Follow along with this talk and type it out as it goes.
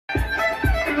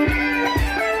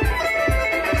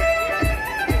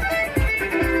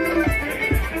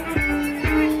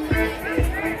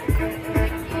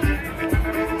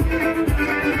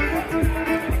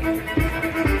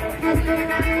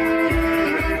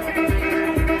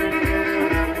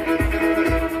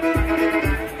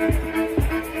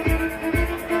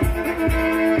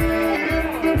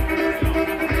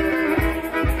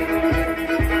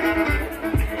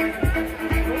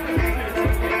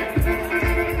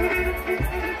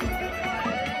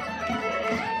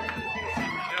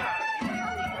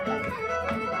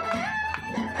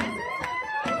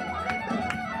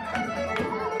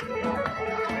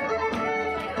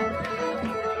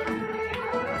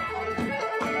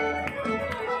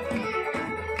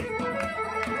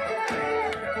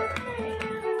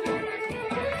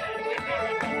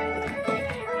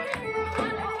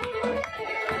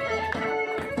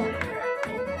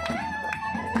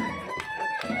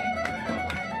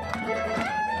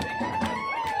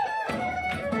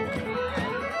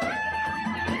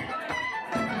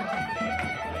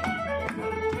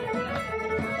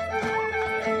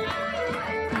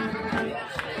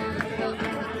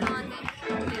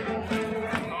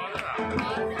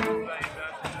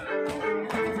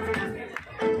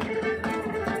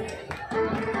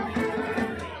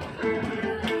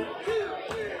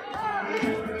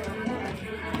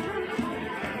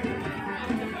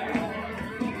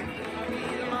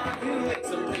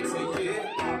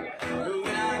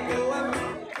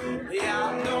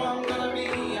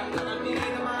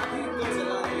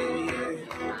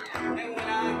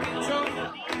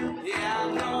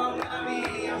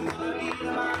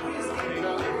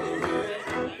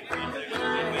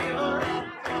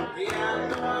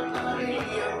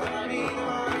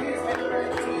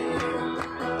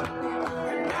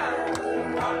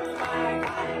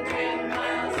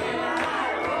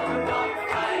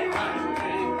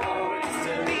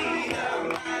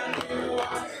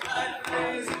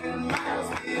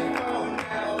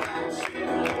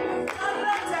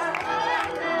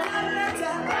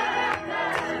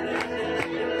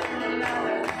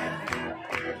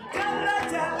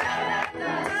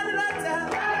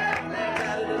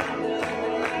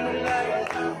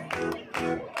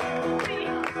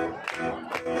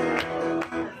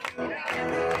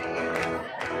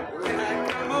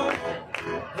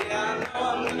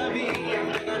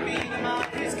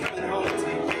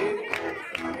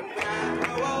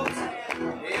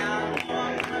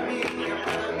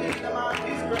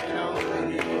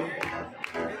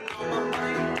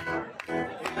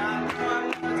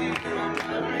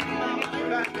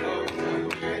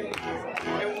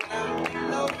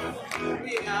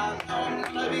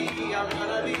I'm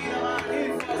gonna be the one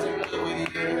who falls in love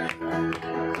with you.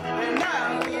 And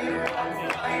now you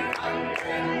walk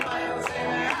 500 miles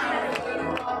and I would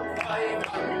walk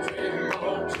 500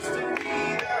 more just to be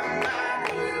the man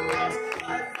who walks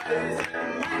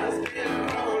 5,000 miles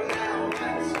before now.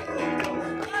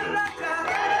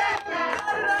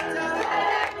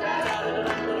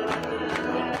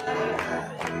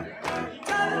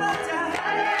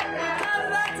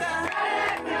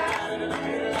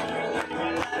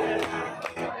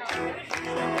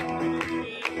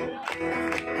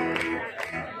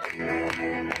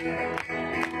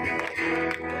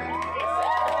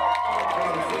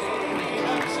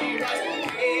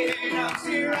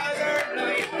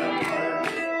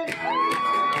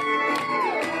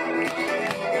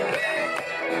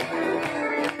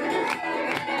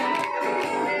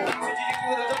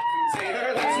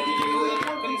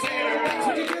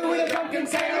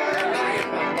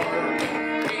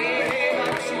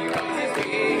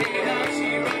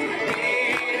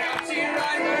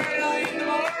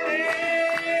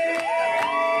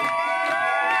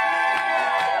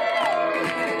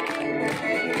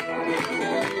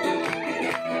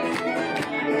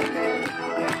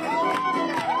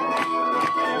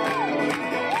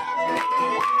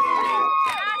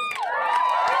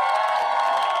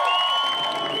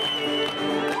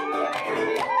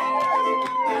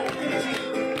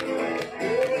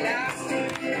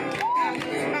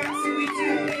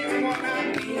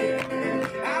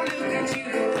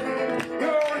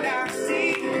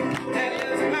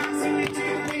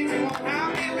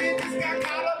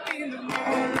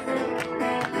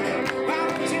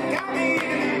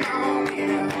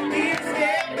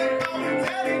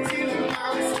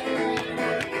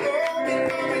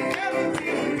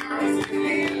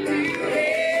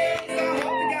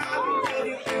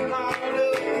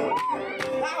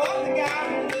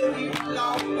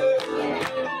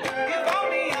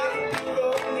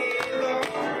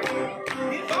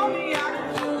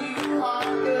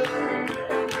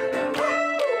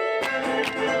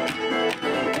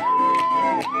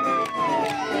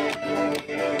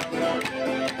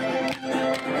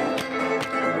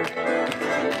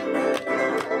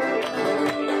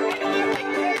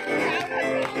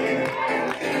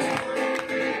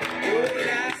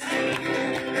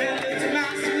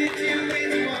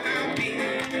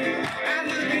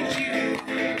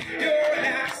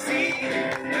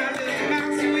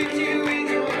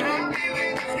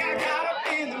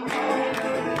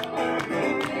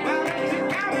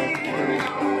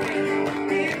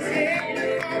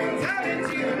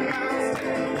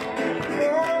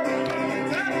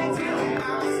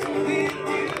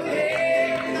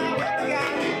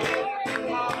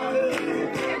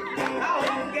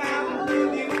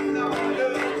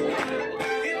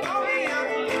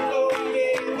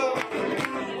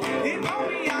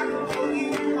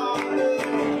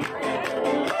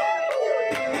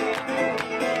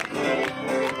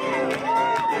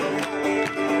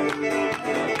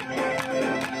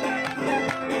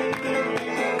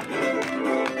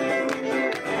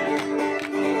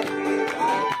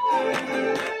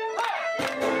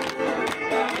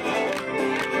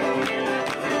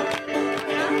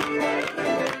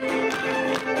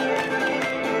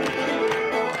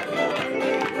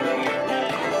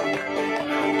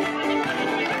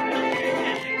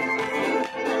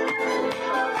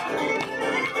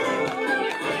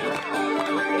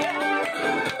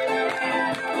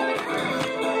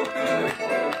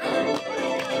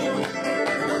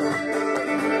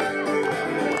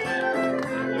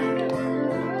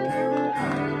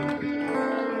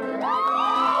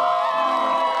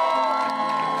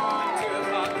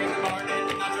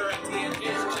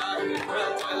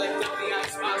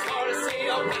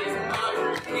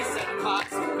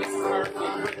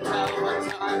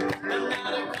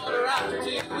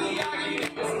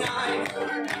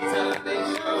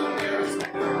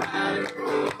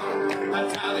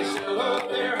 That's how they show up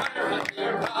their hunter,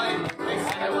 their pride. They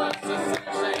said it was a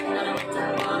sunshine, and I went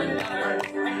to one another.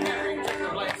 And every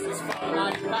different place was fun,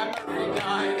 I Murphy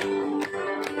died.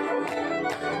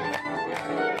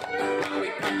 Well, we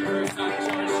cut through St.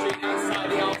 George Street outside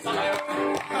the old fire.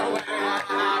 Oh, where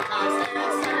I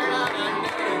was there, on a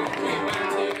noon. We went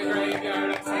to the graveyard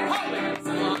of St. Helens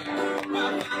and Lyon.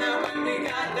 Well, found out when we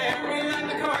got there, we left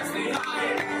the cars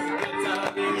behind. That's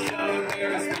how they showed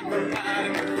their super bad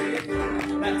and Murphy.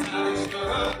 That's how they showed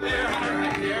up their hunter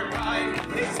and their pride.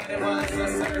 They said it was a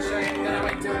summer shame that I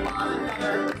went to one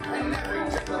another. And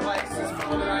every trip of life was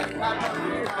full of life, I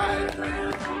Murphy cried.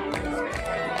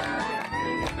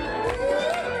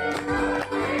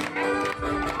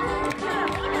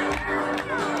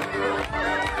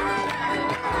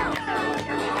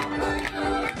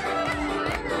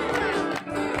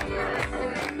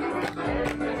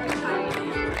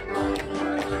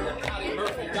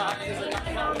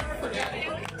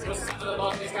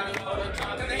 got a load of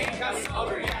drunk and they ain't got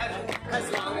sober yet.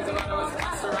 As long as the weather was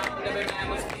tossed around, every man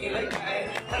was feeling gay.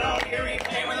 And oh, here he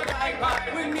came with a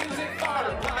bagpipe with music for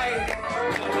to play.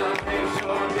 They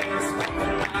sure they're smoking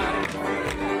around.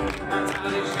 That's how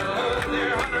they showed their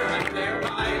hunger and their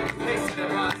pride. They said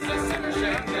it was a summer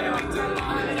shake that it was to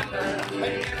one another.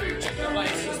 And every chick of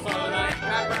place was full of night,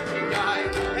 that perfect guy.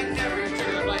 And every chick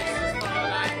of place was full of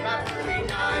night, that perfect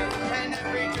guy. And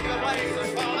every chick of place was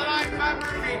full of night, that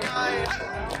perfect guy.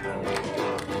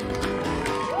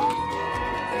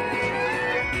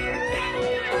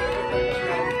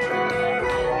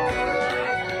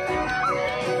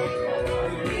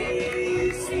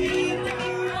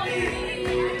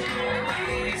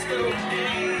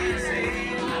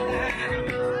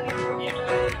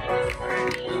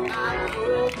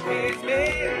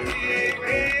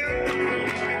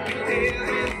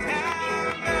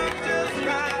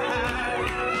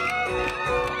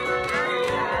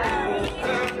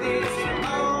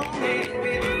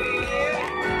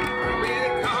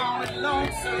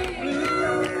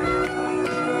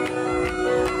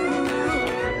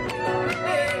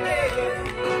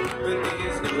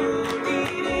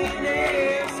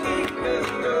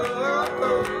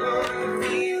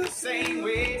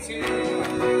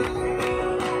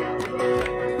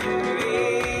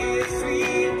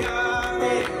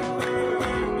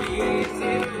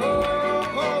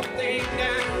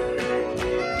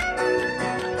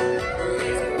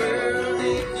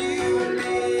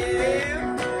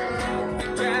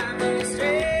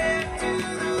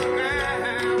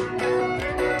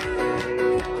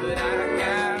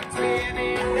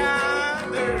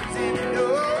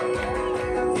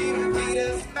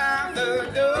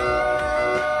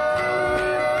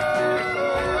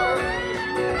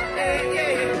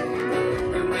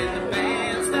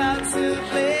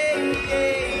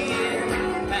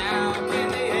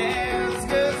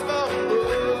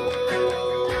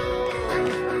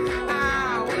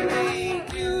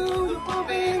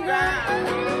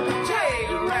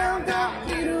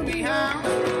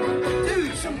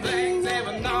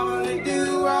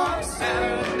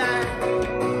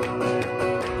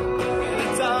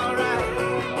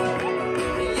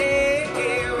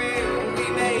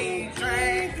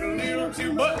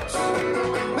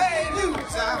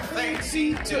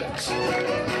 Fancy touch.